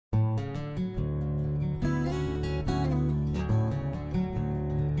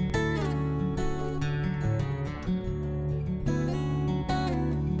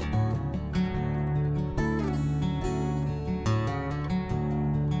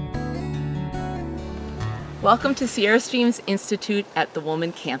Welcome to Sierra Streams Institute at the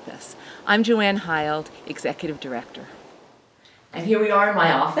Woolman campus. I'm Joanne Heald, Executive Director. And here we are in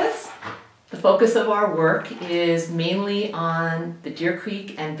my office. The focus of our work is mainly on the Deer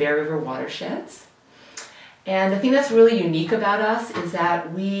Creek and Bear River watersheds. And the thing that's really unique about us is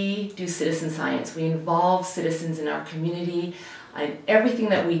that we do citizen science. We involve citizens in our community in everything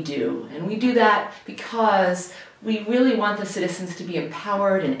that we do. And we do that because we really want the citizens to be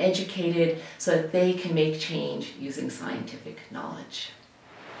empowered and educated so that they can make change using scientific knowledge.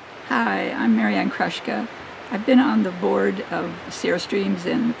 Hi, I'm Marianne Krushka. I've been on the board of Sierra Streams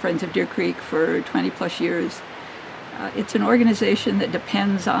and Friends of Deer Creek for 20 plus years. It's an organization that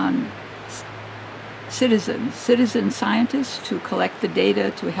depends on citizen scientists to collect the data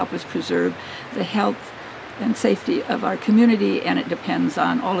to help us preserve the health and safety of our community, and it depends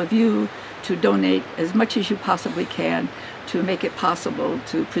on all of you to donate as much as you possibly can to make it possible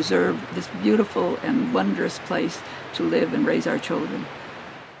to preserve this beautiful and wondrous place to live and raise our children.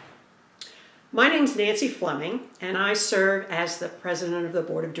 My name's Nancy Fleming, and I serve as the president of the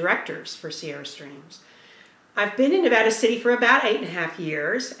board of directors for Sierra Streams. I've been in Nevada City for about 8.5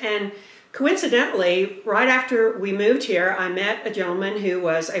 years, and coincidentally, right after we moved here, I met a gentleman who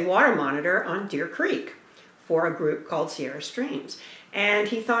was a water monitor on Deer Creek for a group called Sierra Streams. And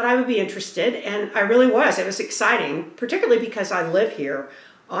he thought I would be interested, and I really was. It was exciting, particularly because I live here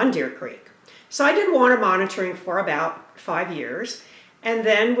on Deer Creek. So I did water monitoring for about 5 years, and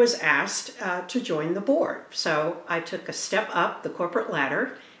then was asked to join the board. So I took a step up the corporate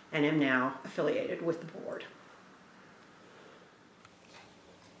ladder and am now affiliated with the board.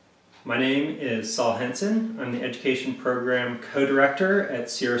 My name is Saul Henson. I'm the Education Program Co-Director at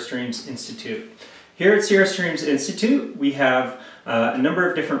Sierra Streams Institute. Here at Sierra Streams Institute, we have a number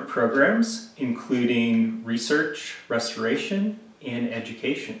of different programs, including research, restoration, and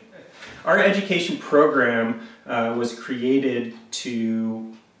education. Our education program was created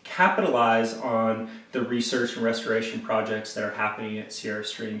to capitalize on the research and restoration projects that are happening at Sierra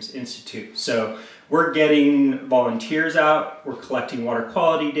Streams Institute. So we're getting volunteers out, we're collecting water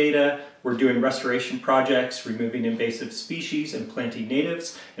quality data, we're doing restoration projects, removing invasive species and planting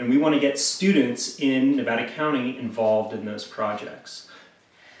natives, and we want to get students in Nevada County involved in those projects.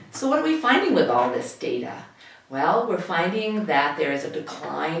 So what are we finding with all this data? Well, we're finding that there is a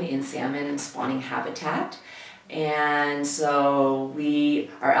decline in salmon spawning habitat. And so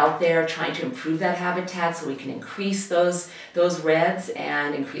we are out there trying to improve that habitat so we can increase those reds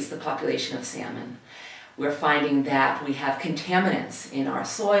and increase the population of salmon. We're finding that we have contaminants in our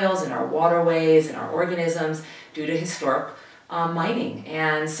soils, in our waterways, in our organisms due to historic mining.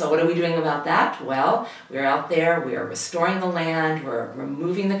 And so what are we doing about that? Well, we're out there, we are restoring the land, we're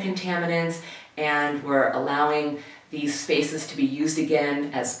removing the contaminants, and we're allowing these spaces to be used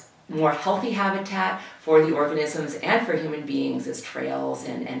again as more healthy habitat for the organisms and for human beings as trails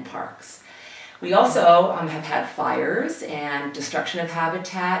and parks. We also have had fires and destruction of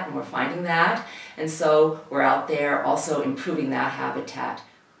habitat, and we're finding that. And so we're out there also improving that habitat.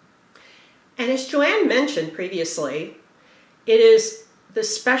 And as Joanne mentioned previously, it is the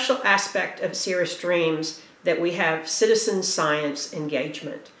special aspect of Sierra Streams that we have citizen science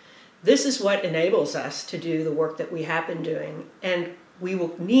engagement. This is what enables us to do the work that we have been doing, and we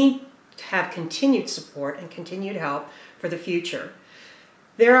will need to have continued support and continued help for the future.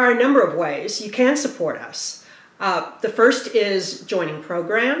 There are a number of ways you can support us. The first is joining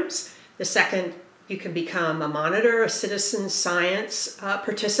programs. The second, you can become a monitor, a citizen science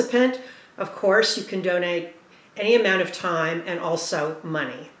participant. Of course, you can donate any amount of time and also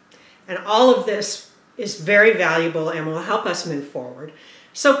money. And all of this is very valuable and will help us move forward.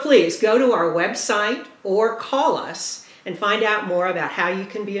 So please go to our website or call us and find out more about how you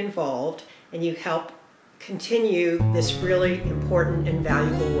can be involved and you help continue this really important and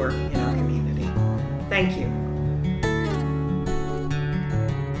valuable work in our community. Thank you.